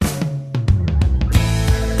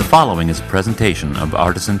following is a presentation of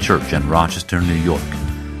Artisan Church in Rochester, New York.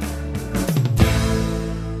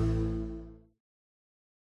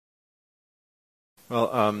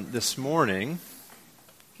 Well, this morning,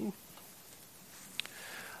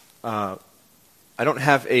 I don't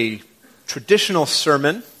have a traditional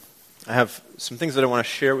sermon. I have some things that I want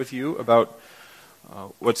to share with you about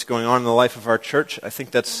what's going on in the life of our church. I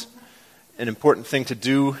think that's an important thing to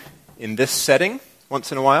do in this setting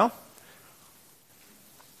once in a while.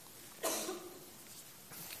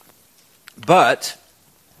 But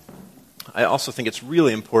I also think it's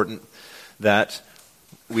really important that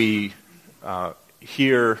we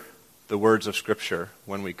hear the words of Scripture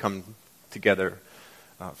when we come together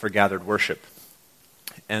for gathered worship.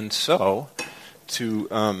 And so,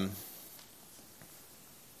 to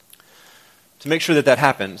make sure that that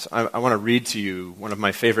happens, I want to read to you one of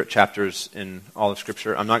my favorite chapters in all of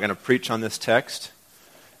Scripture. I'm not going to preach on this text.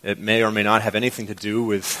 It may or may not have anything to do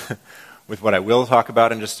with what I will talk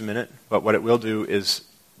about in just a minute, but what it will do is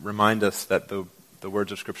remind us that the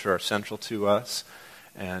words of Scripture are central to us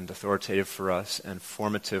and authoritative for us and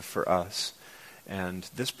formative for us. And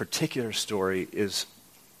this particular story is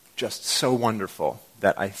just so wonderful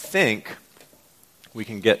that I think we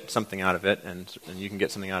can get something out of it, and you can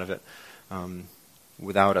get something out of it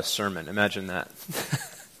without a sermon. Imagine that.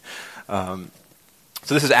 So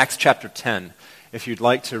this is Acts chapter 10. If you'd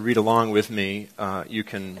like to read along with me, you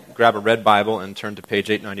can grab a red Bible and turn to page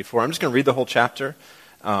 894. I'm just going to read the whole chapter.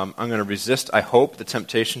 I'm going to resist, I hope, the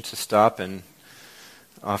temptation to stop and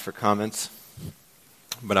offer comments.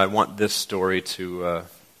 But I want this story to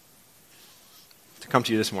come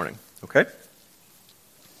to you this morning, okay?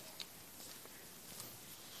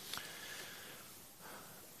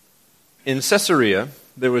 In Caesarea,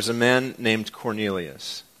 there was a man named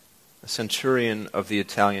Cornelius, a centurion of the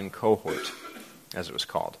Italian cohort, as it was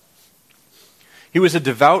called. He was a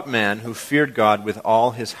devout man who feared God with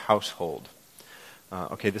all his household.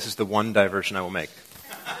 Okay, this is the one diversion I will make.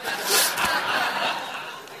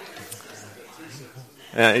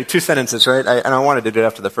 2 sentences, right? And I wanted to do it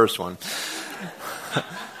after the first one.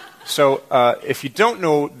 So, if you don't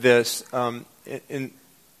know this, in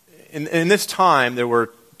this time there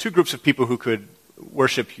were two groups of people who could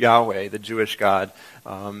worship Yahweh, the Jewish God,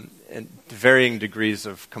 and varying degrees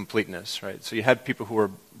of completeness, right? So you had people who were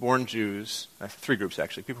born Jews, three groups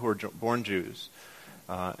actually, people who were born Jews,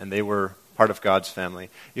 and they were part of God's family.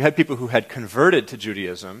 You had people who had converted to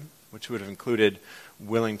Judaism, which would have included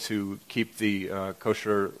willing to keep the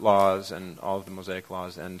kosher laws and all of the Mosaic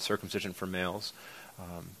laws and circumcision for males.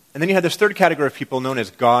 And then you had this third category of people known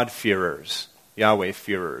as God-fearers,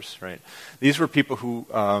 Yahweh-fearers, right? These were people who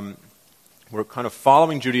were kind of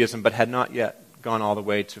following Judaism but had not yet gone all the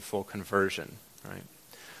way to full conversion, right?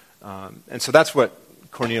 And so that's what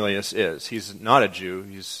Cornelius is. He's not a Jew.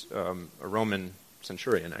 He's a Roman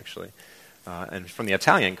centurion, actually, and from the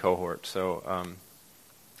Italian cohort, so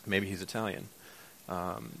maybe he's Italian.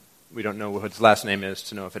 We don't know what his last name is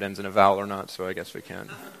to know if it ends in a vowel or not, so I guess we can't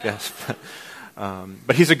guess.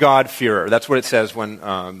 But he's a God-fearer. That's what it says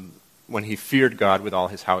when he feared God with all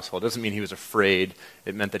his household. It doesn't mean he was afraid.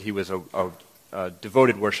 It meant that he was a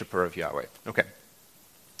devoted worshiper of Yahweh. Okay.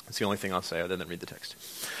 That's the only thing I'll say other than read the text.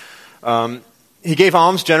 He gave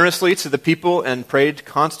alms generously to the people and prayed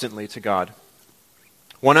constantly to God.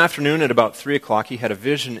 One afternoon at about 3 o'clock, he had a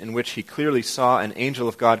vision in which he clearly saw an angel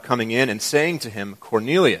of God coming in and saying to him,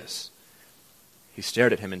 "Cornelius." He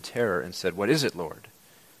stared at him in terror and said, "What is it, Lord?"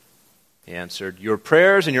 He answered, "Your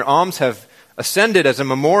prayers and your alms have ascended as a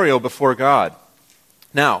memorial before God.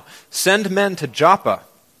 Now, send men to Joppa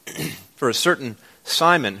for a certain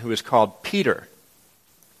Simon who is called Peter.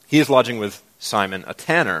 He is lodging with Simon, a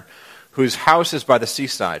tanner, whose house is by the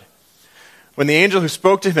seaside." When the angel who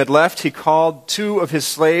spoke to him had left, he called 2 of his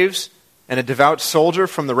slaves and a devout soldier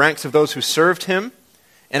from the ranks of those who served him,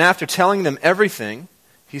 and after telling them everything,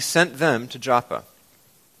 he sent them to Joppa.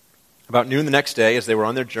 About noon the next day, as they were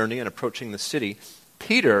on their journey and approaching the city,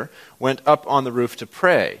 Peter went up on the roof to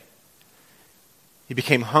pray. He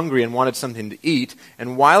became hungry and wanted something to eat,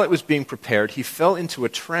 and while it was being prepared, he fell into a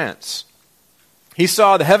trance. He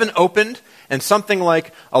saw the heaven opened and something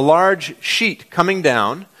like a large sheet coming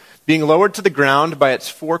down, being lowered to the ground by its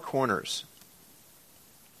 4 corners.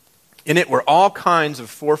 In it were all kinds of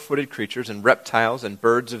 4-footed creatures and reptiles and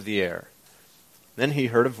birds of the air. Then he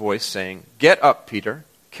heard a voice saying, "Get up, Peter,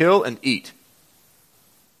 kill and eat."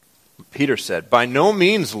 Peter said, "By no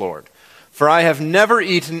means, Lord, for I have never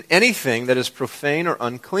eaten anything that is profane or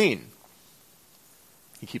unclean."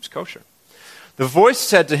 He keeps kosher. The voice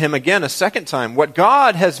said to him again a second time, "What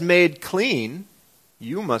God has made clean,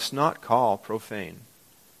 you must not call profane."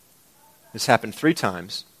 This happened 3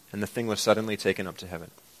 times, and the thing was suddenly taken up to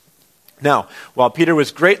heaven. Now, while Peter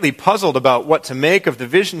was greatly puzzled about what to make of the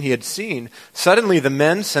vision he had seen, suddenly the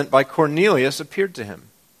men sent by Cornelius appeared to him.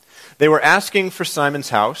 They were asking for Simon's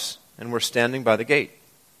house and were standing by the gate.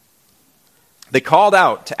 They called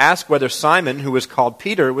out to ask whether Simon, who was called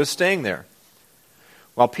Peter, was staying there.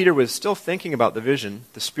 While Peter was still thinking about the vision,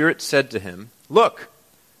 the Spirit said to him, "Look,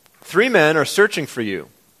 3 men are searching for you.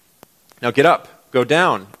 Now get up, go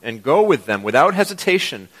down, and go with them without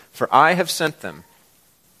hesitation, for I have sent them."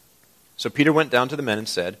 So Peter went down to the men and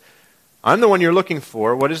said, "I'm the one you're looking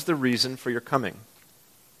for. What is the reason for your coming?"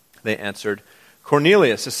 They answered,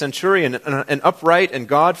 "Cornelius, a centurion, an upright and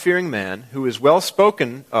God-fearing man, who is well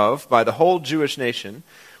spoken of by the whole Jewish nation,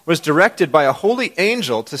 was directed by a holy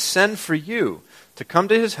angel to send for you, to come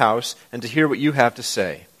to his house and to hear what you have to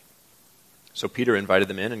say." So Peter invited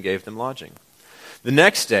them in and gave them lodging. The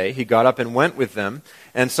next day he got up and went with them,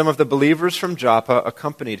 and some of the believers from Joppa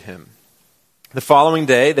accompanied him. The following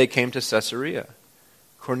day they came to Caesarea.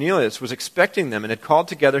 Cornelius was expecting them and had called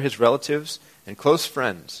together his relatives and close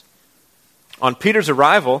friends. On Peter's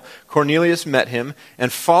arrival, Cornelius met him,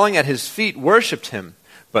 and falling at his feet worshipped him.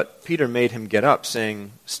 But Peter made him get up,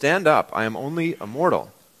 saying, "Stand up, I am only a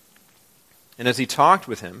mortal." And as he talked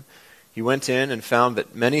with him, he went in and found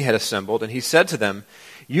that many had assembled, and he said to them,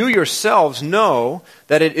 "You yourselves know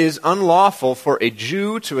that it is unlawful for a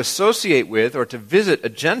Jew to associate with or to visit a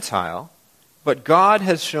Gentile, but God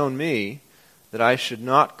has shown me that I should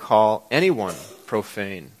not call anyone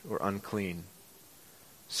profane or unclean.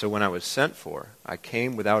 So when I was sent for, I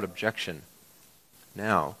came without objection.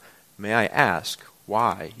 Now, may I ask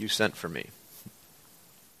why you sent for me?"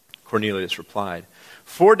 Cornelius replied,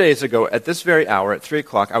 4 days ago, at this very hour, at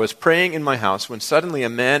 3:00, I was praying in my house when suddenly a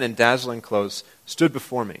man in dazzling clothes stood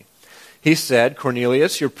before me. He said,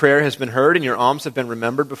 "Cornelius, your prayer has been heard and your alms have been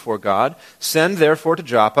remembered before God. Send therefore to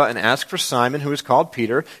Joppa and ask for Simon, who is called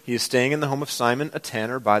Peter. He is staying in the home of Simon, a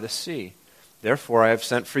tanner by the sea. Therefore I have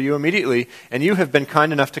sent for you immediately, and you have been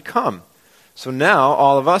kind enough to come. So now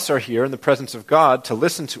all of us are here in the presence of God to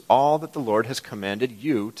listen to all that the Lord has commanded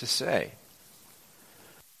you to say."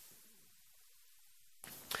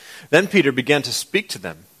 Then Peter began to speak to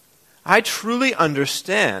them. "I truly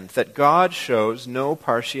understand that God shows no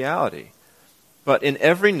partiality, but in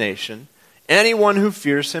every nation, anyone who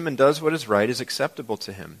fears him and does what is right is acceptable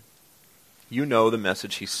to him. You know the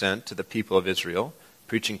message he sent to the people of Israel,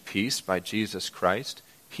 preaching peace by Jesus Christ.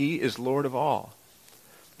 He is Lord of all.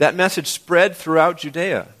 That message spread throughout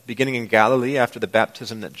Judea, beginning in Galilee after the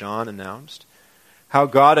baptism that John announced. How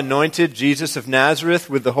God anointed Jesus of Nazareth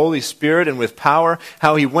with the Holy Spirit and with power,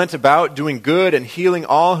 how he went about doing good and healing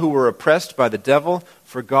all who were oppressed by the devil,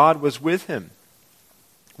 for God was with him.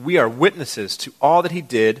 We are witnesses to all that he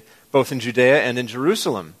did, both in Judea and in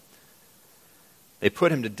Jerusalem. They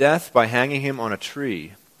put him to death by hanging him on a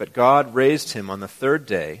tree, but God raised him on the 3rd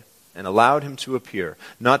day and allowed him to appear,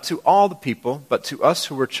 not to all the people, but to us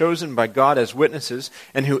who were chosen by God as witnesses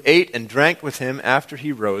and who ate and drank with him after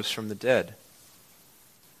he rose from the dead.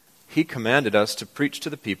 He commanded us to preach to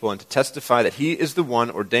the people and to testify that he is the one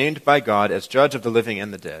ordained by God as judge of the living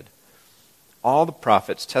and the dead. All the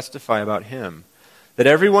prophets testify about him, that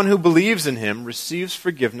everyone who believes in him receives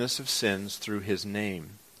forgiveness of sins through his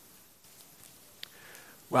name."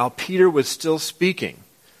 While Peter was still speaking,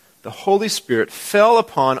 the Holy Spirit fell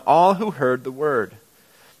upon all who heard the word.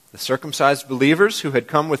 The circumcised believers who had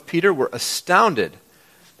come with Peter were astounded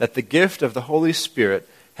that the gift of the Holy Spirit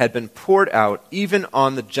had been poured out even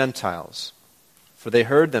on the Gentiles, for they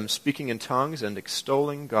heard them speaking in tongues and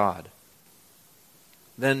extolling God.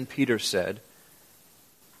 Then Peter said,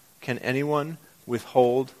 "Can anyone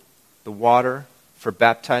withhold the water for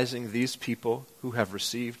baptizing these people who have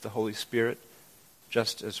received the Holy Spirit,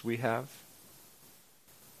 just as we have?"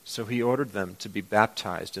 So he ordered them to be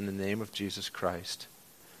baptized in the name of Jesus Christ.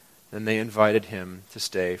 Then they invited him to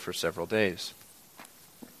stay for several days.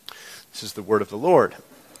 This is the word of the Lord.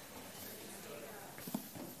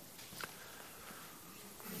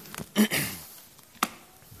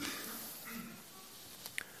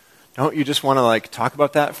 Don't you just want to talk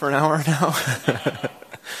about that for an hour now?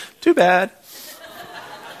 Too bad.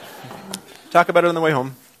 Talk about it on the way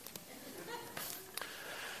home.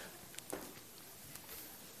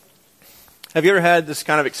 Have you ever had this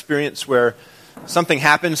kind of experience where something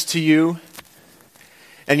happens to you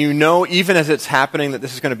and you know even as it's happening that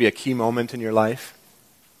this is going to be a key moment in your life?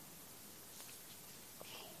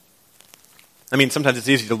 I mean, sometimes it's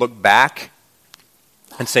easy to look back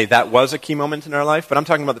and say that was a key moment in our life, but I'm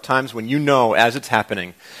talking about the times when you know as it's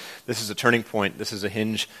happening, this is a turning point, this is a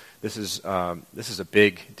hinge, this is a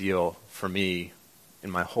big deal for me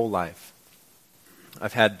in my whole life.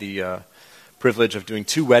 I've had the privilege of doing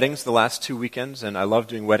 2 weddings the last 2 weekends, and I love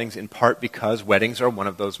doing weddings in part because weddings are one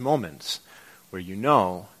of those moments where you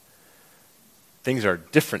know things are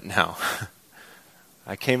different now.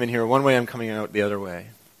 I came in here one way, I'm coming out the other way.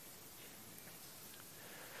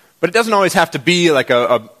 But it doesn't always have to be like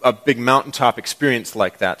a big mountaintop experience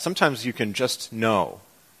like that. Sometimes you can just know.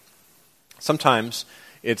 Sometimes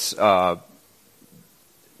it's like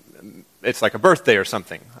a birthday or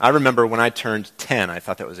something. I remember when I turned 10, I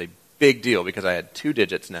thought that was a big deal because I had 2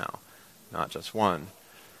 digits now, not just one.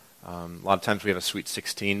 A lot of times we have a sweet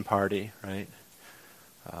 16 party, right?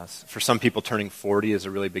 For some people, turning 40 is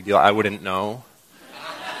a really big deal. I wouldn't know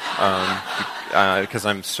because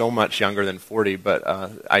I'm so much younger than 40, but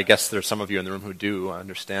I guess there's some of you in the room who do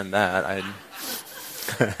understand that.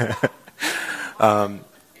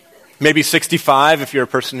 Maybe 65 if you're a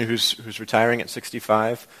person who's retiring at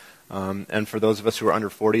 65. And for those of us who are under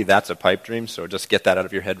 40, that's a pipe dream, so just get that out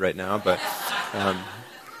of your head right now. But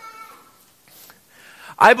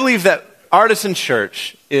I believe that Artisan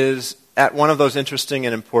Church is at one of those interesting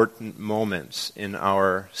and important moments in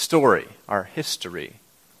our story, our history.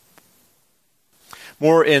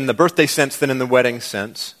 More in the birthday sense than in the wedding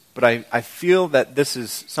sense, but I feel that this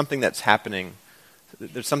is something that's happening.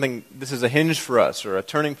 This is a hinge for us, or a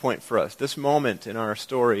turning point for us. This moment in our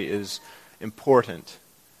story is important.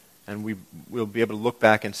 And we'll be able to look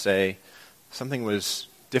back and say, something was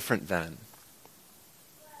different then.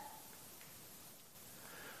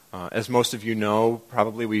 As most of you know,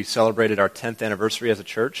 probably we celebrated our 10th anniversary as a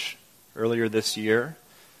church earlier this year.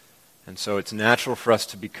 And so it's natural for us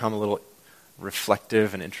to become a little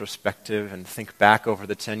reflective and introspective and think back over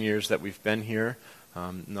the 10 years that we've been here.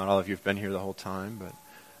 Not all of you have been here the whole time, but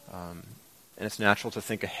and it's natural to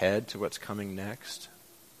think ahead to what's coming next.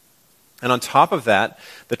 And on top of that,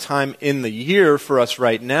 the time in the year for us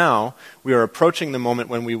right now, we are approaching the moment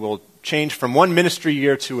when we will change from one ministry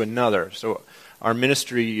year to another. So our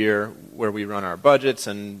ministry year, where we run our budgets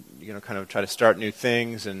and kind of try to start new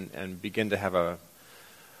things and begin to have a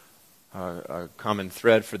common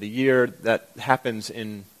thread for the year, that happens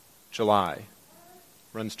in July,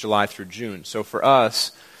 runs July through June. So for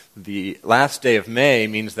us, the last day of May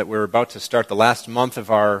means that we're about to start the last month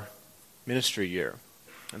of our ministry year.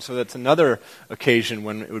 And so that's another occasion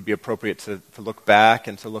when it would be appropriate to look back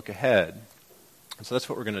and to look ahead. And so that's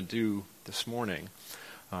what we're going to do this morning.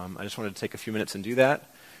 I just wanted to take a few minutes and do that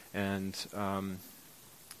and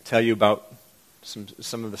tell you about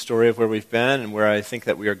some of the story of where we've been and where I think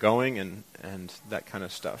that we are going and that kind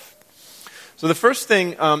of stuff. So the first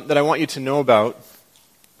thing that I want you to know about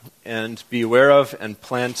and be aware of and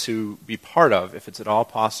plan to be part of, if it's at all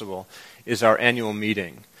possible, is our annual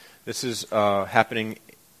meeting. This is happening.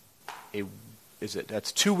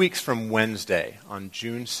 That's 2 weeks from Wednesday on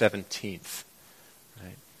June 17th.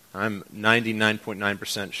 Right? I'm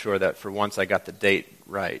 99.9% sure that for once I got the date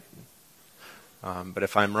right. But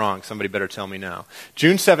if I'm wrong, somebody better tell me now.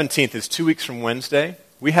 June 17th is 2 weeks from Wednesday.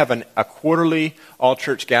 We have a quarterly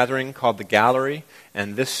all-church gathering called the Gallery,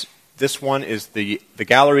 and this one is the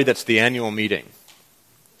gallery that's the annual meeting.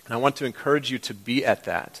 And I want to encourage you to be at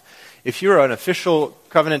that. If you're an official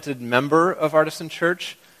covenanted member of Artisan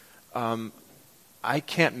Church, I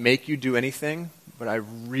can't make you do anything, but I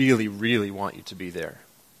really, really want you to be there.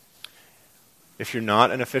 If you're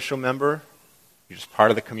not an official member, you're just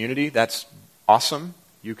part of the community, that's awesome.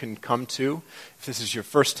 You can come too. If this is your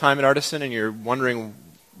first time at Artisan and you're wondering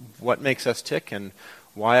what makes us tick and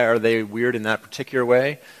why are they weird in that particular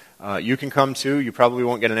way, you can come too. You probably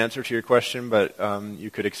won't get an answer to your question, but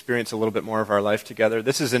you could experience a little bit more of our life together.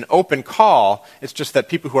 This is an open call. It's just that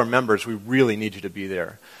people who are members, we really need you to be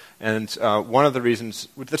there. And one of the reasons,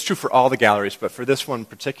 that's true for all the galleries, but for this one in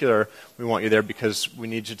particular, we want you there because we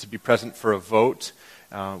need you to be present for a vote.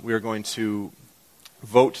 We are going to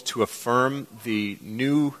vote to affirm the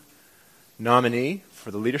new nominee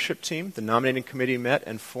for the leadership team. The nominating committee met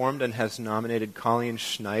and formed and has nominated Colleen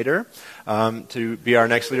Schneider to be our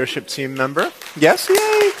next leadership team member. Yes,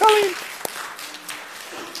 yay, Colleen.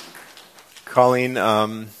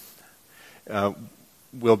 Colleen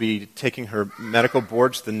will be taking her medical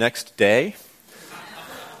boards the next day.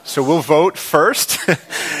 So we'll vote first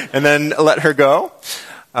and then let her go.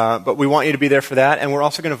 But we want you to be there for that. And we're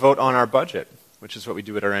also going to vote on our budget, which is what we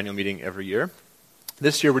do at our annual meeting every year.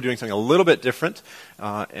 This year we're doing something a little bit different,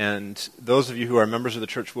 and those of you who are members of the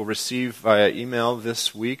church will receive via email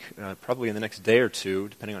this week, probably in the next day or two,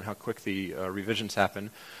 depending on how quick the revisions happen,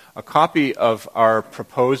 a copy of our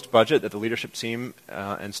proposed budget that the leadership team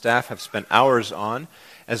and staff have spent hours on,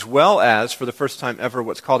 as well as, for the first time ever,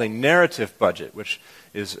 what's called a narrative budget, which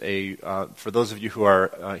is for those of you who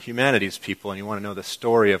are humanities people and you want to know the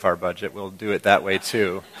story of our budget, we'll do it that way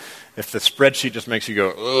too. If the spreadsheet just makes you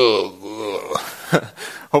go, ugh,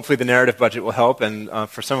 hopefully the narrative budget will help. And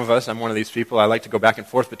for some of us, I'm one of these people, I like to go back and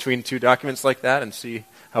forth between two documents like that and see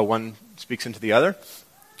how one speaks into the other.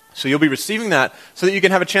 So you'll be receiving that so that you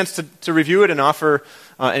can have a chance to review it and offer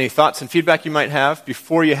any thoughts and feedback you might have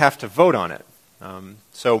before you have to vote on it.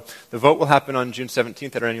 So the vote will happen on June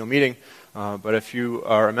 17th at our annual meeting. But if you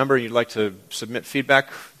are a member and you'd like to submit feedback,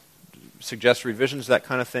 suggest revisions, that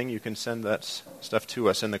kind of thing, you can send that stuff to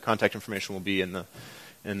us, and the contact information will be in the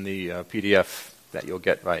PDF that you'll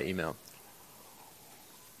get via email.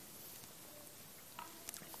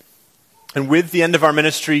 And with the end of our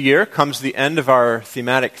ministry year comes the end of our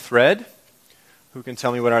thematic thread. Who can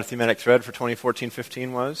tell me what our thematic thread for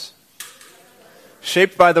 2014-15 was?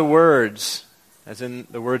 Shaped by the words, as in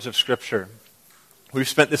the words of Scripture. We've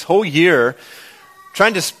spent this whole year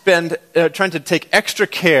trying to take extra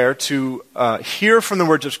care to hear from the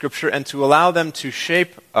words of Scripture and to allow them to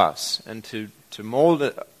shape us and to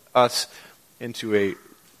mold us into a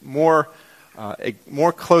more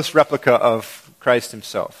close replica of Christ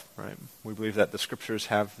himself. Right? We believe that the Scriptures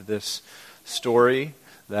have this story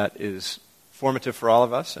that is formative for all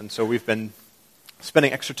of us, and so we've been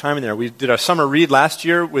spending extra time in there. We did our summer read last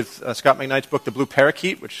year with Scott McKnight's book, The Blue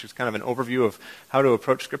Parakeet, which is kind of an overview of how to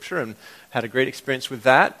approach Scripture, and had a great experience with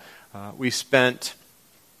that. We spent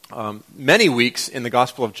many weeks in the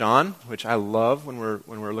Gospel of John, which I love when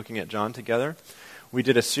we're looking at John together. We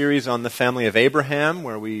did a series on the family of Abraham,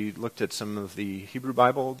 where we looked at some of the Hebrew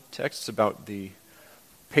Bible texts about the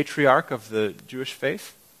patriarch of the Jewish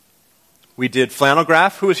faith. We did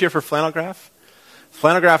Flannelgraph. Who was here for Flannelgraph?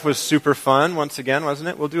 Flannelgraph was super fun, once again, wasn't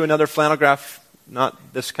it? We'll do another Flannelgraph,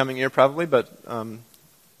 not this coming year probably, but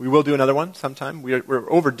we will do another one sometime. We're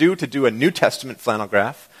overdue to do a New Testament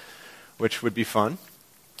Flannelgraph, which would be fun.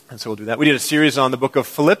 And so we'll do that. We did a series on the book of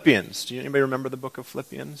Philippians. Do anybody remember the book of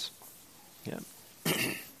Philippians? Yeah.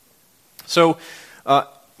 So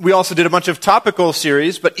we also did a bunch of topical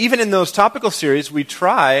series, but even in those topical series, we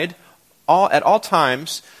tried at all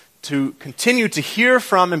times to continue to hear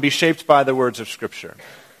from and be shaped by the words of Scripture.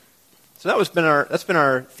 So that's been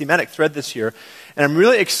our thematic thread this year, and I'm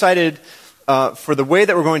really excited for the way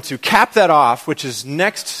that we're going to cap that off, which is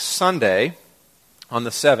next Sunday on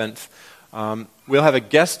the 7th. We'll have a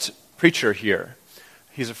guest preacher here.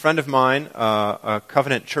 He's a friend of mine, a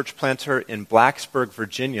Covenant church planter in Blacksburg,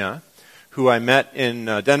 Virginia, who I met in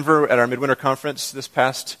Denver at our midwinter conference this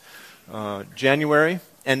past January,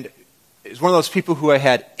 and is one of those people who I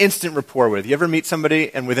had instant rapport with. You ever meet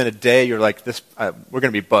somebody and within a day you're like, we're going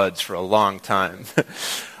to be buds for a long time.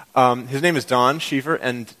 His name is Don Sheaver,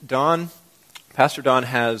 and Pastor Don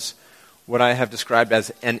has what I have described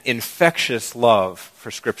as an infectious love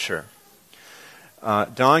for Scripture.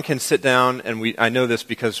 Don can sit down, and I know this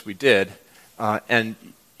because we did, and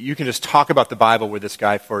you can just talk about the Bible with this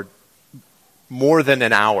guy for more than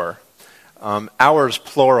an hour, hours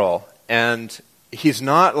plural, and he's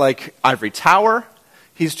not like Ivory Tower.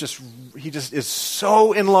 He just is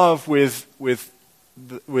so in love with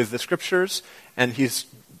the Scriptures, and he's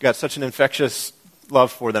got such an infectious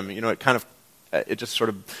love for them. It just sort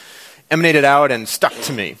of emanated out and stuck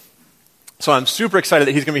to me. So I'm super excited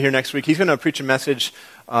that he's going to be here next week. He's going to preach a message,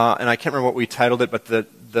 and I can't remember what we titled it, but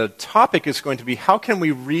the topic is going to be how can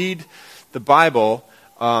we read the Bible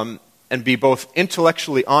and be both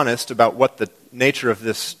intellectually honest about what the nature of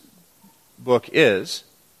this book is,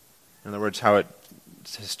 in other words, how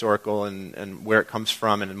it's historical and where it comes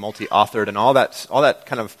from and multi-authored and all that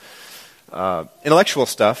kind of intellectual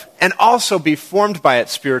stuff, and also be formed by it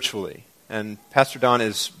spiritually. And Pastor Don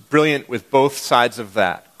is brilliant with both sides of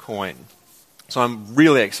that coin. So I'm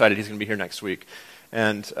really excited he's going to be here next week.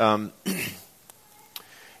 And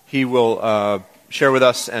he will share with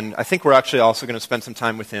us, and I think we're actually also going to spend some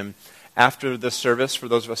time with him after the service for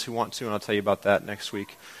those of us who want to, and I'll tell you about that next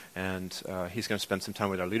week. And he's going to spend some time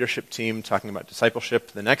with our leadership team talking about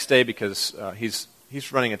discipleship the next day, because he's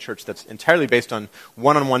running a church that's entirely based on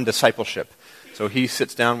one-on-one discipleship. So he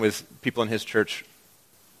sits down with people in his church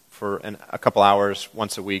for a couple hours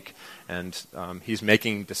once a week, and he's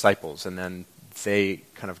making disciples, and then they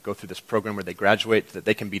kind of go through this program where they graduate that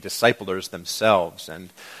they can be disciplers themselves. And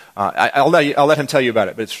I'll let him tell you about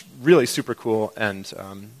it, but it's really super cool, and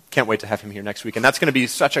can't wait to have him here next week. And that's going to be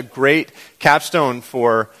such a great capstone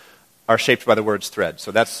for our Shaped by the Words thread.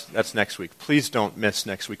 So that's next week. Please don't miss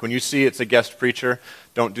next week. When you see it's a guest preacher,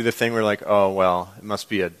 don't do the thing where like, oh well, it must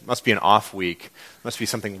be an off week. It must be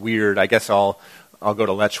something weird. I guess I'll go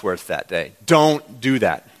to Letchworth that day. Don't do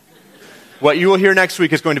that. What you will hear next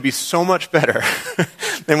week is going to be so much better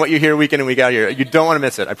than what you hear week in and week out here. You don't want to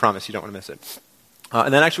miss it. I promise you don't want to miss it.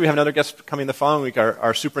 And then actually we have another guest coming the following week,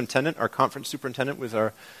 our superintendent, our conference superintendent with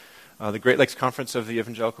the Great Lakes Conference of the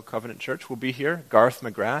Evangelical Covenant Church will be here. Garth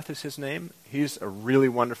McGrath is his name. He's a really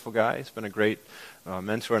wonderful guy. He's been a great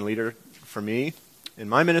mentor and leader for me in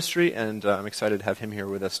my ministry, and I'm excited to have him here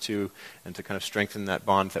with us too, and to kind of strengthen that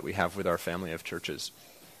bond that we have with our family of churches.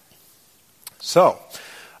 So,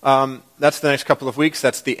 that's the next couple of weeks.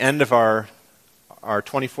 That's the end of our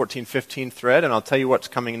 2014-15 thread, and I'll tell you what's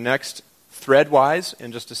coming next thread-wise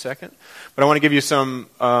in just a second. But I want to give you some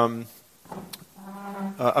a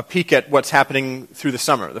peek at what's happening through the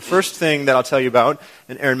summer. The first thing that I'll tell you about,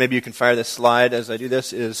 and Aaron, maybe you can fire this slide as I do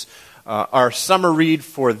this, is our summer read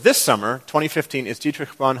for this summer, 2015, is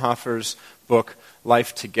Dietrich Bonhoeffer's book,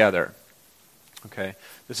 Life Together. Okay,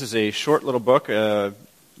 this is a short little book. The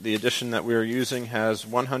edition that we're using has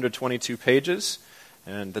 122 pages,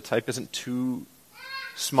 and the type isn't too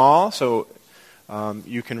small, so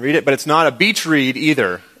you can read it. But it's not a beach read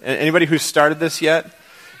either. Anybody who's started this yet?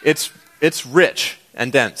 It's rich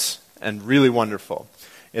and dense and really wonderful.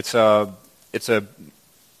 It's an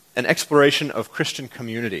exploration of Christian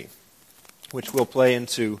community, which will play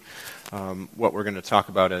into what we're going to talk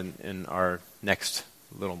about in our next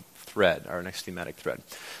little thread, our next thematic thread.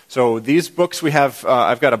 So these books we have,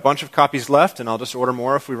 I've got a bunch of copies left, and I'll just order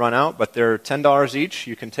more if we run out, but they're $10 each.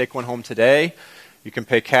 You can take one home today. You can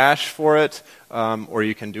pay cash for it, or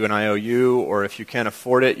you can do an IOU, or if you can't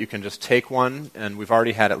afford it, you can just take one. And we've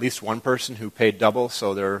already had at least one person who paid double,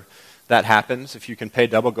 so that happens. If you can pay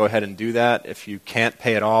double, go ahead and do that. If you can't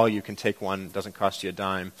pay at all, you can take one. It doesn't cost you a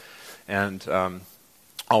dime. And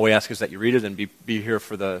all we ask is that you read it and be here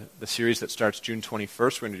for the series that starts June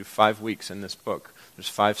 21st. We're going to do 5 weeks in this book. There's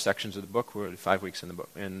 5 sections of the book. We're going to do 5 weeks in the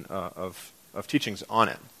book of teachings on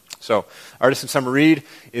it. So, Artisan Summer Read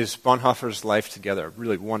is Bonhoeffer's Life Together.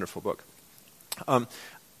 Really wonderful book.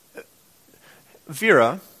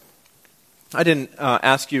 Vera, I didn't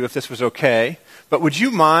ask you if this was okay, but would you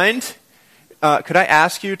mind, could I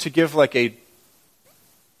ask you to give like a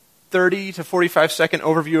 30 to 45 second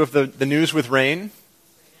overview of the news with rain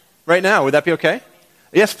right now? Would that be okay?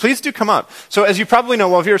 Yes, please do come up. So as you probably know,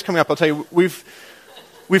 while Vera's coming up, I'll tell you, we've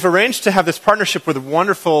arranged to have this partnership with a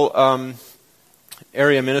wonderful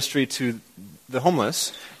area ministry to the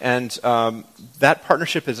homeless, and that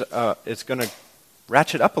partnership is going to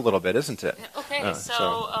ratchet up a little bit, isn't it? Okay,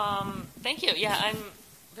 thank you. Yeah, I'm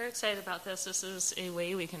very excited about this. This is a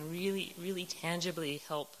way we can really, really tangibly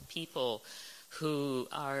help people who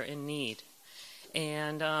are in need.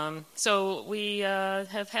 And so we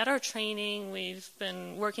have had our training. We've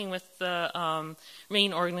been working with the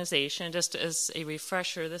RAIN organization. Just as a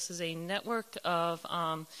refresher, this is a network of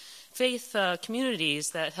faith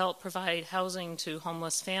communities that help provide housing to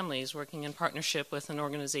homeless families, working in partnership with an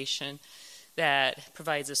organization that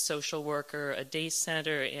provides a social worker, a day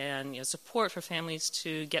center, and support for families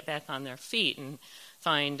to get back on their feet and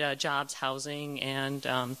find jobs, housing, and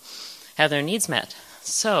have their needs met.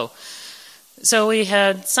 So we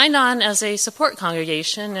had signed on as a support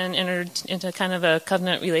congregation and entered into kind of a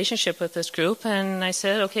covenant relationship with this group. And I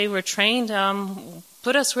said, okay, we're trained.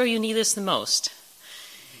 Put us where you need us the most.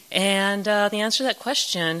 And the answer to that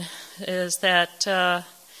question is that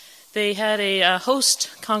they had a host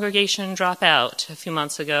congregation drop out a few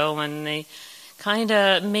months ago when they kind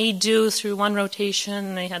of made do through one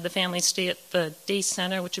rotation. They had the family stay at the day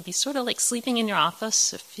center, which would be sort of like sleeping in your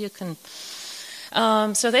office, if you can.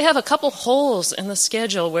 So they have a couple holes in the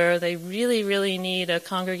schedule where they really, really need a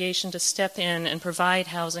congregation to step in and provide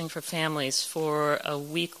housing for families for a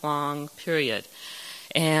week-long period.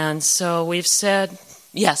 And so we've said,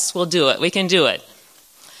 yes, we'll do it. We can do it.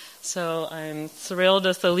 So I'm thrilled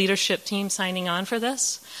with the leadership team signing on for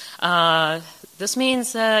this. This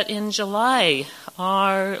means that in July,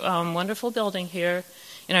 our wonderful building here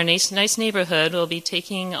in our nice neighborhood will be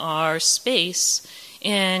taking our space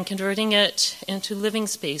and converting it into living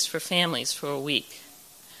space for families for a week.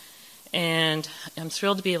 And I'm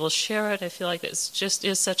thrilled to be able to share it. I feel like it just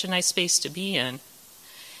is such a nice space to be in.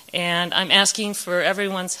 And I'm asking for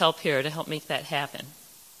everyone's help here to help make that happen.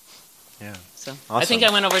 Yeah. So awesome. I think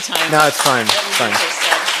I went over time. No, it's fine.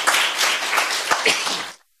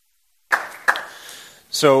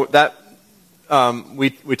 So that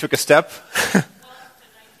we took a step.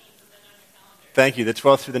 Thank you. The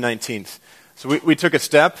 12th through the 19th. So we took a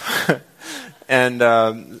step, and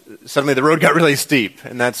suddenly the road got really steep,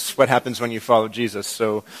 and that's what happens when you follow Jesus.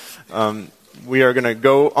 So we are going to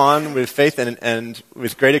go on with faith and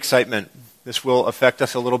with great excitement This will affect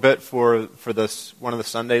us a little bit for this one of the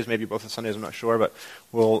Sundays, maybe both the Sundays, I'm not sure, but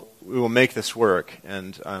we will make this work.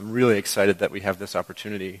 And I'm really excited that we have this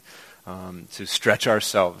opportunity to stretch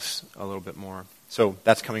ourselves a little bit more. So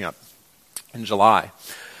that's coming up in July.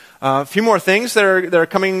 A few more things that are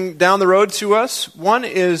coming down the road to us. One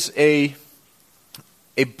is a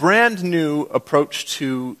brand new approach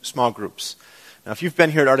to small groups. Now, if you've been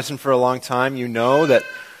here at Artisan for a long time, you know that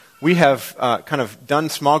we have kind of done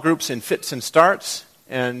small groups in fits and starts,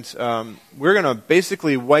 and we're going to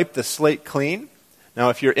basically wipe the slate clean. Now,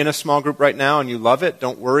 if you're in a small group right now and you love it,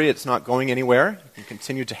 don't worry, it's not going anywhere. You can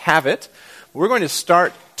continue to have it. But we're going to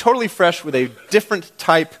start totally fresh with a different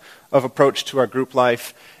type of approach to our group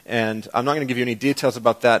life, and I'm not going to give you any details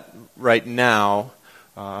about that right now,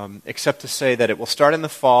 except to say that it will start in the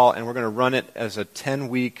fall, and we're going to run it as a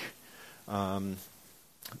 10-week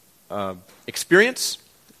experience.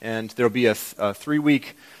 And there will be a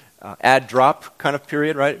 3-week add-drop kind of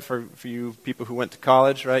period, right, for you people who went to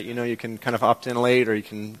college, right? You know, you can kind of opt in late or you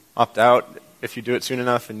can opt out if you do it soon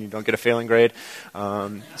enough and you don't get a failing grade.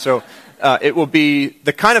 So it will be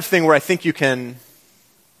the kind of thing where I think you can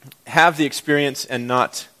have the experience and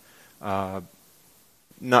not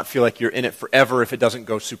feel like you're in it forever if it doesn't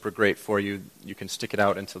go super great for you. You can stick it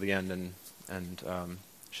out until the end and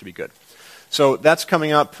should be good. So that's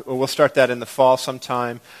coming up. We'll start that in the fall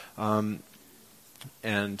sometime. And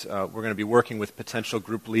we're going to be working with potential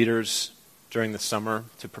group leaders during the summer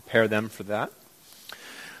to prepare them for that.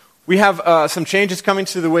 We have some changes coming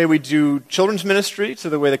to the way we do children's ministry, to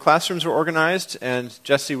the way the classrooms are organized. And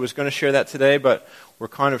Jessie was going to share that today, but we're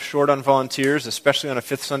kind of short on volunteers, especially on a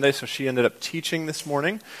fifth Sunday, so she ended up teaching this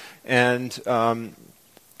morning. And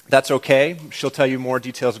that's okay. She'll tell you more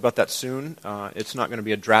details about that soon. It's not going to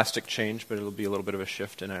be a drastic change, but it'll be a little bit of a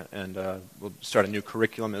shift, and we'll start a new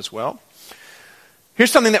curriculum as well.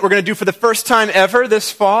 Here's something that we're going to do for the first time ever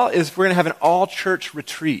this fall, is we're going to have an all-church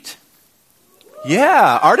retreat.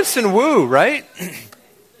 Yeah, Artisan Woo, right?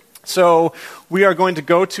 So we are going to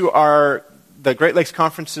go to the Great Lakes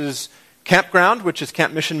Conference's campground, which is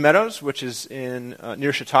Camp Mission Meadows, which is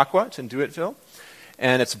near Chautauqua. It's in Dewitteville.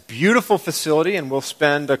 And it's a beautiful facility, and we'll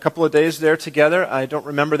spend a couple of days there together. I don't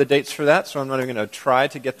remember the dates for that, so I'm not even going to try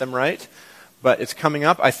to get them right. But it's coming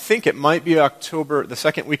up. I think it might be October, the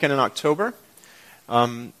second weekend in October.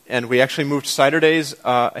 And we actually moved Saturdays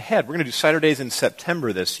ahead. We're going to do Saturdays in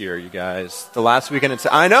September this year, you guys. The last weekend in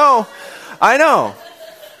September. I know.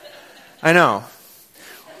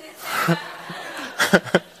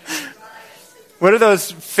 What are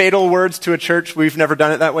those fatal words to a church? We've never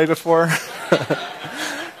done it that way before.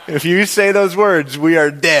 If you say those words, we are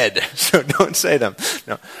dead. So don't say them.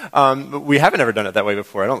 No, but we haven't ever done it that way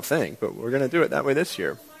before, I don't think. But we're going to do it that way this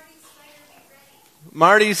year.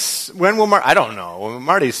 I don't know.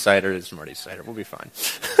 Marty's cider is Marty's cider. We'll be fine.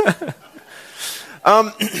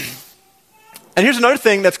 And here's another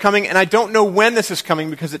thing that's coming, and I don't know when this is coming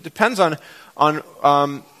because it depends on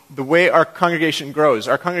the way our congregation grows.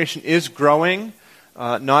 Our congregation is growing,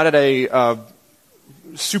 not at a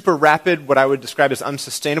super rapid, what I would describe as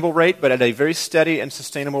unsustainable rate, but at a very steady and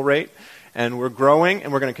sustainable rate. And we're growing,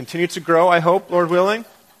 and we're going to continue to grow, I hope, Lord willing.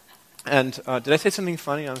 And did I say something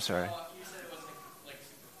funny? I'm sorry. You said it wasn't like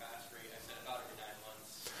super fast rate. I said about every 9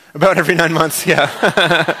 months. About every 9 months,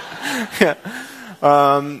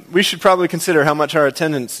 yeah. We should probably consider how much our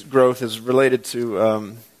attendance growth is related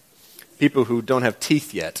to people who don't have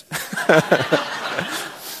teeth yet.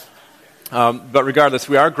 But regardless,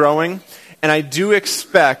 we are growing. And I do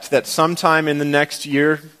expect that sometime in the next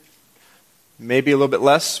year, maybe a little bit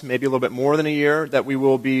less, maybe a little bit more than a year, that we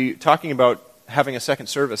will be talking about having a second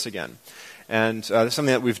service again. And this is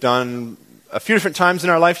something that we've done a few different times in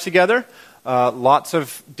our life together. Lots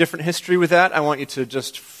of different history with that. I want you to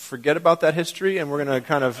just forget about that history, and we're going to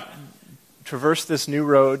kind of traverse this new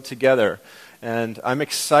road together. And I'm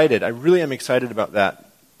excited. I really am excited about that.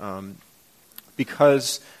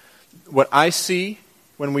 Because what I see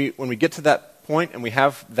when we get to that point and we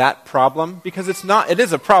have that problem, because it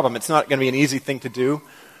is a problem. It's not going to be an easy thing to do.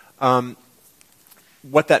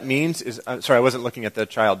 What that means is, sorry, I wasn't looking at the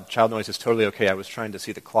child. Child noise is totally okay. I was trying to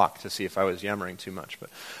see the clock to see if I was yammering too much.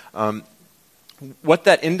 But what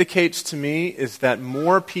that indicates to me is that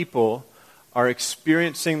more people are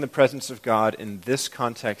experiencing the presence of God in this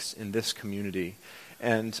context, in this community.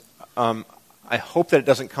 And I hope that it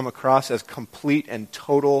doesn't come across as complete and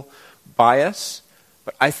total bias,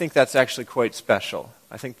 but I think that's actually quite special.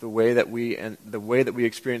 I think the way that we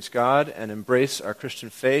experience God and embrace our Christian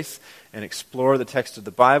faith and explore the text of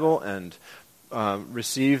the Bible and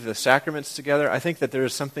receive the sacraments together, I think that there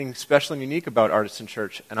is something special and unique about Artisan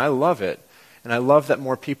Church, and I love it. And I love that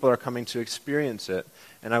more people are coming to experience it.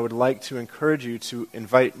 And I would like to encourage you to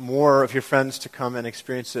invite more of your friends to come and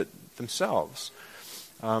experience it themselves.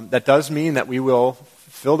 That does mean that we will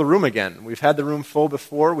fill the room again. We've had the room full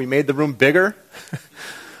before. We made the room bigger.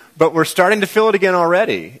 But we're starting to fill it again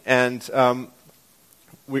already. And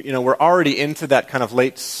we're already into that kind of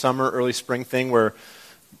late summer, early spring thing where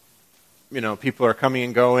people are coming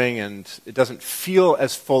and going, and it doesn't feel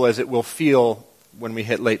as full as it will feel when we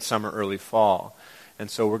hit late summer, early fall. And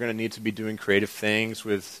so we're going to need to be doing creative things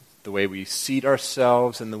with the way we seat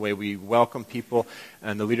ourselves and the way we welcome people.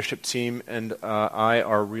 And the leadership team and I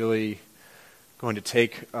are really going to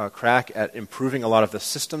take a crack at improving a lot of the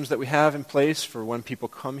systems that we have in place for when people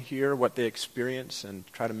come here, what they experience, and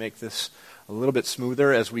try to make this a little bit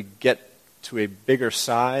smoother as we get to a bigger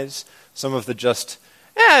size. Some of the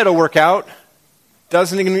it'll work out,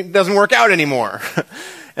 doesn't work out anymore.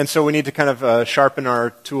 And so we need to kind of sharpen our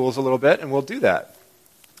tools a little bit, and we'll do that.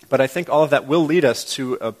 But I think all of that will lead us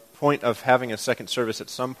to a point of having a second service at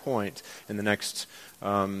some point in the next,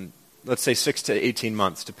 let's say 6 to 18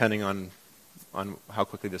 months, depending on how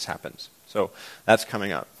quickly this happens. So that's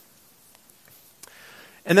coming up.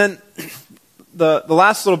 And then the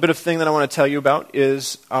last little bit of thing that I want to tell you about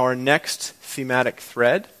is our next thematic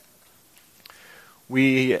thread.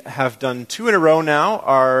 We have done 2 in a row now.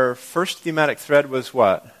 Our first thematic thread was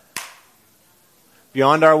what?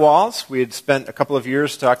 Beyond Our Walls. We had spent a couple of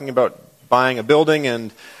years talking about buying a building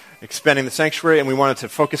and expanding the sanctuary, and we wanted to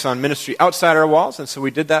focus on ministry outside our walls, and so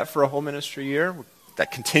we did that for a whole ministry year. That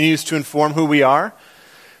continues to inform who we are.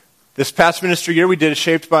 This past ministry year, we did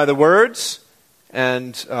Shaped by the Words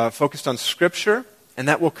and focused on Scripture, and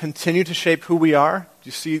that will continue to shape who we are. Do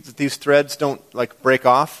you see that these threads don't break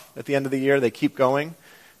off at the end of the year? They keep going,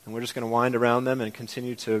 and we're just going to wind around them and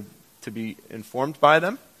continue to be informed by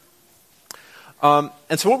them. And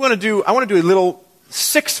so what we're going to do, I want to do a little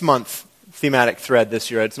 6-month thematic thread this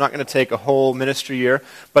year. It's not going to take a whole ministry year,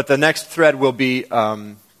 but the next thread will be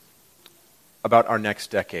about our next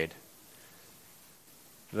decade.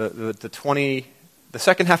 The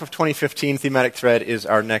second half of 2015 thematic thread is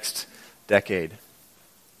our next decade.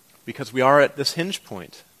 Because we are at this hinge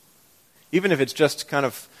point. Even if it's just kind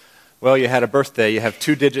of, you had a birthday, you have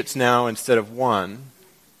 2 digits now instead of 1,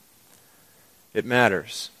 it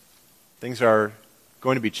matters. Things are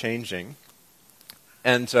going to be changing.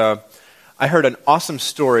 And I heard an awesome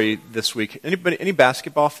story this week. Any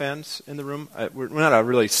basketball fans in the room? We're not a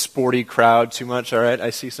really sporty crowd too much, all right?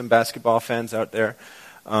 I see some basketball fans out there.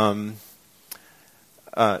 So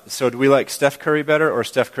do we like Steph Curry better or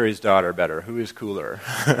Steph Curry's daughter better? Who is cooler?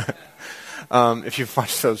 If you've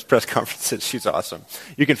watched those press conferences, she's awesome.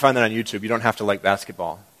 You can find that on YouTube. You don't have to like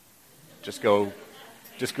basketball. Just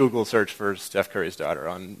Google search for Steph Curry's daughter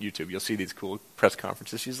on YouTube. You'll see these cool press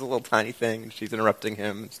conferences. She's a little tiny thing. She's interrupting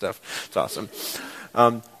him and stuff. It's awesome.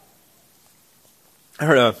 I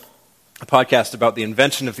heard a podcast about the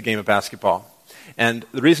invention of the game of basketball. And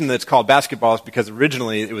the reason that it's called basketball is because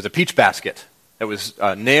originally it was a peach basket that was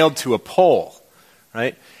nailed to a pole,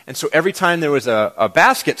 right? And so every time there was a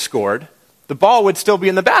basket scored, the ball would still be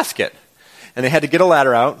in the basket. And they had to get a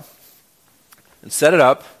ladder out and set it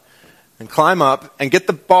up and climb up and get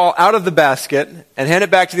the ball out of the basket and hand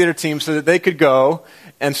it back to the other team so that they could go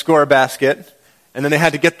and score a basket. And then they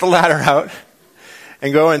had to get the ladder out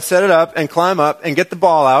and go and set it up and climb up and get the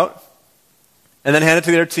ball out and then hand it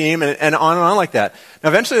to the other team and on like that. Now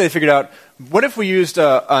eventually they figured out, what if we used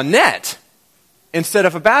a net instead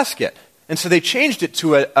of a basket? And so they changed it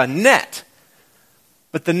to a net.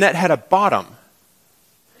 But the net had a bottom.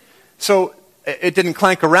 So it didn't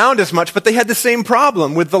clank around as much, but they had the same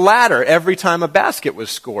problem with the ladder every time a basket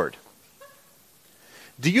was scored.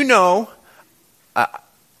 Do you know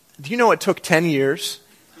it took 10 years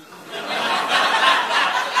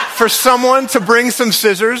for someone to bring some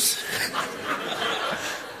scissors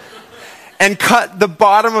and cut the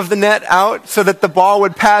bottom of the net out so that the ball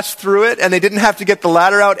would pass through it and they didn't have to get the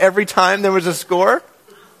ladder out every time there was a score?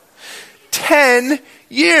 10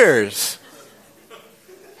 years.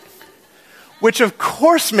 Which of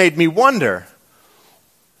course made me wonder,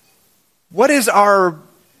 what is our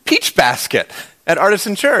peach basket at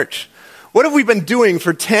Artisan Church? What have we been doing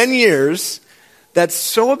for 10 years that's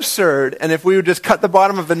so absurd, and if we would just cut the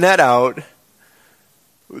bottom of the net out,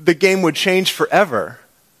 the game would change forever?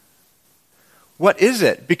 What is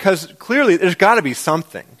it? Because clearly there's got to be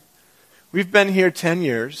something. We've been here 10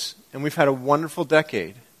 years, and we've had a wonderful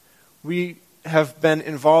decade. We have been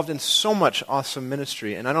involved in so much awesome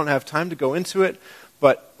ministry, and I don't have time to go into it,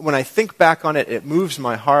 but when I think back on it, it moves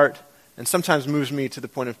my heart and sometimes moves me to the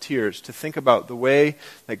point of tears to think about the way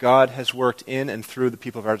that God has worked in and through the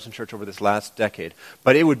people of Artisan Church over this last decade.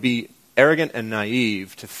 But it would be arrogant and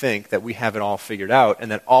naive to think that we have it all figured out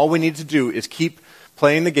and that all we need to do is keep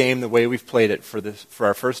playing the game the way we've played it for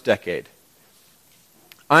our first decade.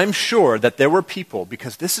 I'm sure that there were people,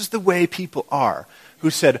 because this is the way people are, who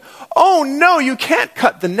said, "Oh no, you can't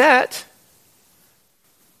cut the net.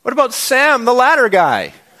 What about Sam, the ladder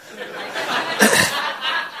guy?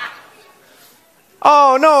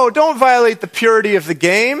 Oh no, don't violate the purity of the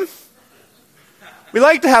game. We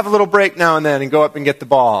like to have a little break now and then and go up and get the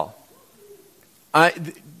ball." I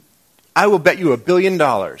will bet you $1 billion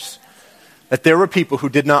that there were people who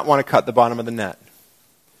did not want to cut the bottom of the net.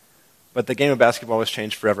 But the game of basketball was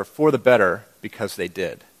changed forever for the better because they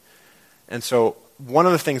did. And so one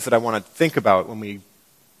of the things that I want to think about when we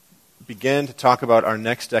begin to talk about our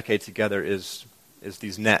next decade together is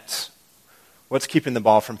these nets. What's keeping the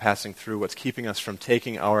ball from passing through? What's keeping us from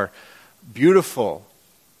taking our beautiful,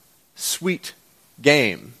 sweet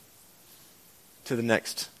game to the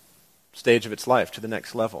next stage of its life, to the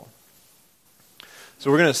next level?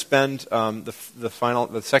 So we're going to spend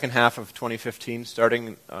the second half of 2015,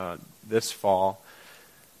 starting this fall,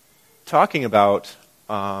 talking about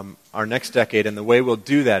our next decade, and the way we'll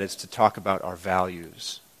do that is to talk about our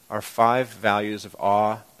values. Our 5 values of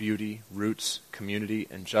awe, beauty, roots, community,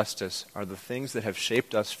 and justice are the things that have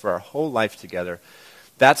shaped us for our whole life together.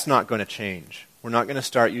 That's not going to change. We're not going to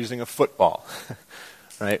start using a football,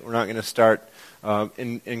 right? We're not going to start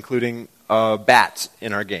including bats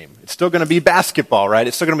in our game. It's still going to be basketball, right?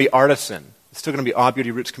 It's still going to be artisan. It's still going to be awe,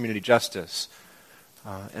 beauty, roots, community, justice.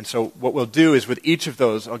 And so what we'll do is with each of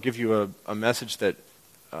those, I'll give you a message that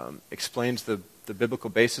explains the biblical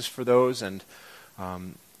basis for those and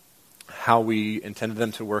how we intended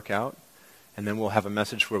them to work out. And then we'll have a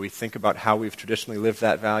message where we think about how we've traditionally lived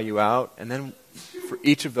that value out. And then for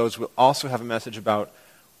each of those, we'll also have a message about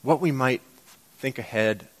what we might think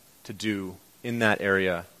ahead to do in that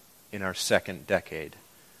area in our second decade.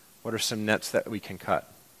 What are some nets that we can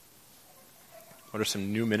cut? What are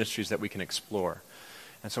some new ministries that we can explore?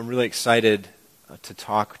 And so I'm really excited to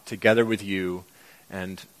talk together with you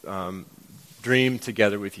and dream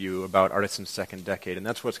together with you about Artisan's second decade. And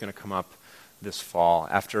that's what's going to come up this fall.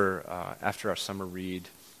 After our summer read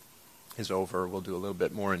is over, we'll do a little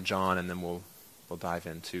bit more in John, and then we'll dive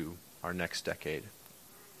into our next decade.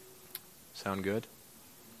 Sound good?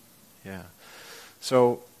 Yeah.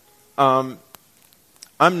 So I'm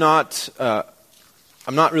not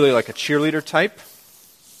really like a cheerleader type.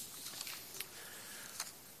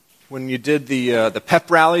 When you did the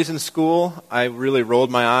pep rallies in school, I really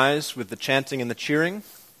rolled my eyes with the chanting and the cheering.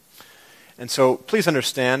 And so please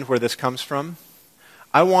understand where this comes from.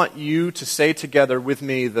 I want you to say together with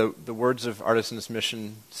me the words of Artisan's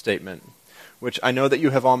mission statement, which I know that you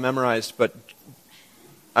have all memorized, but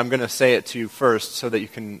I'm going to say it to you first so that you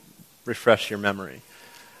can refresh your memory.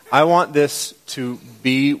 I want this to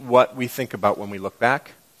be what we think about when we look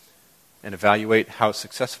back and evaluate how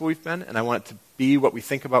successful we've been, and I want it to be what we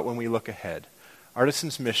think about when we look ahead.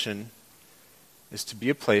 Artisan's mission is to be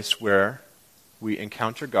a place where we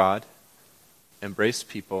encounter God, embrace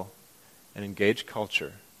people, and engage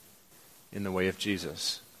culture in the way of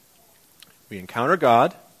Jesus. We encounter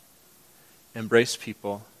God, embrace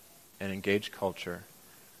people, and engage culture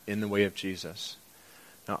in the way of Jesus.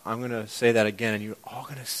 Now, I'm going to say that again, and you're all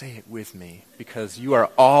going to say it with me, because you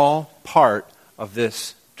are all part of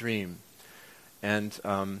this dream. And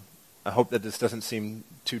I hope that this doesn't seem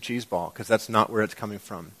too cheeseball, because that's not where it's coming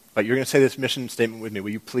from. But you're going to say this mission statement with me.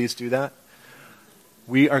 Will you please do that?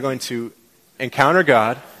 We are going to encounter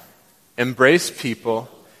God, embrace people,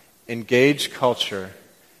 engage culture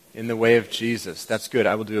in the way of Jesus. That's good.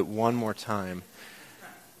 I will do it one more time.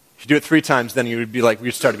 If you do it 3 times, then you would be like,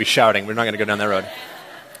 we'd start to be shouting. We're not going to go down that road.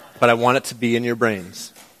 But I want it to be in your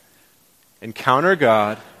brains. Encounter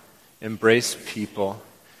God, embrace people,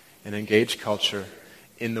 and engage culture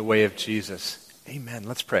in the way of Jesus. Amen.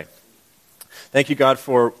 Let's pray. Thank you, God,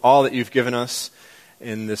 for all that you've given us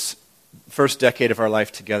in this first decade of our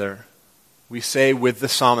life together. We say with the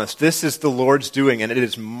psalmist, this is the Lord's doing, and it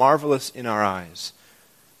is marvelous in our eyes.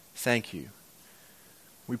 Thank you.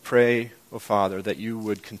 We pray, O Father, that you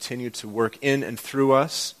would continue to work in and through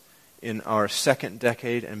us in our second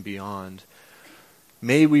decade and beyond.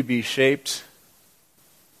 May we be shaped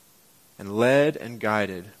and led and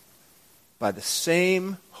guided by the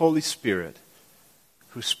same Holy Spirit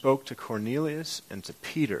who spoke to Cornelius and to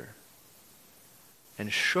Peter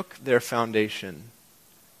and shook their foundation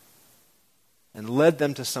and led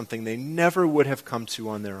them to something they never would have come to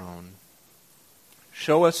on their own.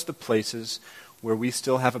 Show us the places where we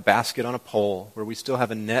still have a basket on a pole, where we still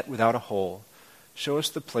have a net without a hole. Show us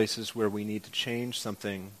the places where we need to change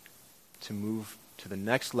something to move to the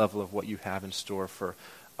next level of what you have in store for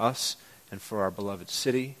us and for our beloved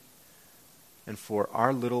city and for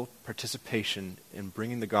our little participation in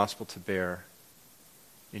bringing the gospel to bear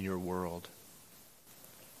in your world.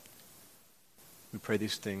 We pray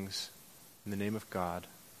these things in the name of God,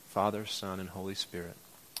 Father, Son, and Holy Spirit.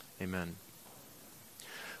 Amen.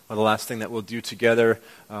 Well, the last thing that we'll do together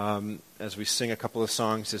as we sing a couple of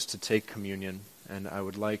songs is to take communion. And I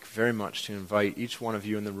would like very much to invite each one of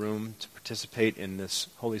you in the room to participate in this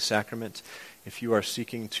holy sacrament. If you are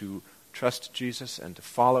seeking to trust Jesus and to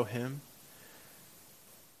follow him,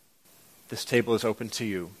 this table is open to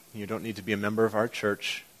you. You don't need to be a member of our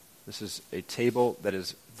church. This is a table that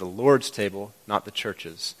is the Lord's table, not the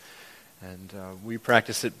church's. And we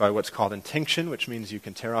practice it by what's called intinction, which means you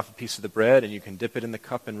can tear off a piece of the bread and you can dip it in the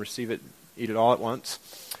cup and receive it, eat it all at once.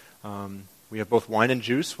 We have both wine and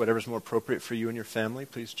juice, whatever's more appropriate for you and your family.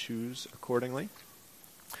 Please choose accordingly.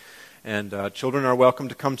 And children are welcome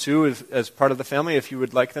to come too as part of the family if you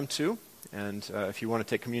would like them to. And if you want to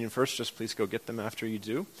take communion first, just please go get them after you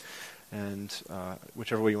do. And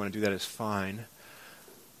whichever way you want to do that is fine.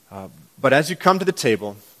 But as you come to the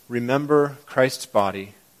table, remember Christ's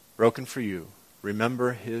body broken for you.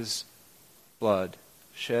 Remember his blood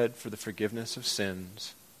shed for the forgiveness of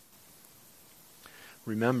sins.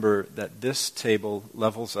 Remember that this table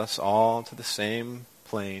levels us all to the same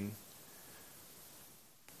plane,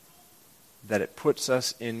 that it puts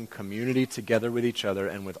us in community together with each other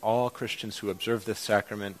and with all Christians who observe this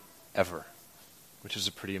sacrament ever, which is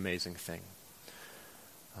a pretty amazing thing.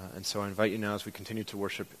 And so I invite you now, as we continue to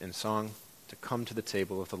worship in song, to come to the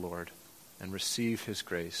table of the Lord and receive his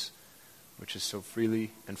grace, which is so freely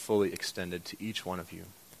and fully extended to each one of you.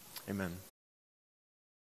 Amen.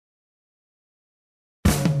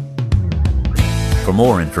 For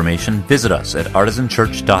more information, visit us at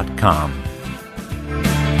artisanchurch.com.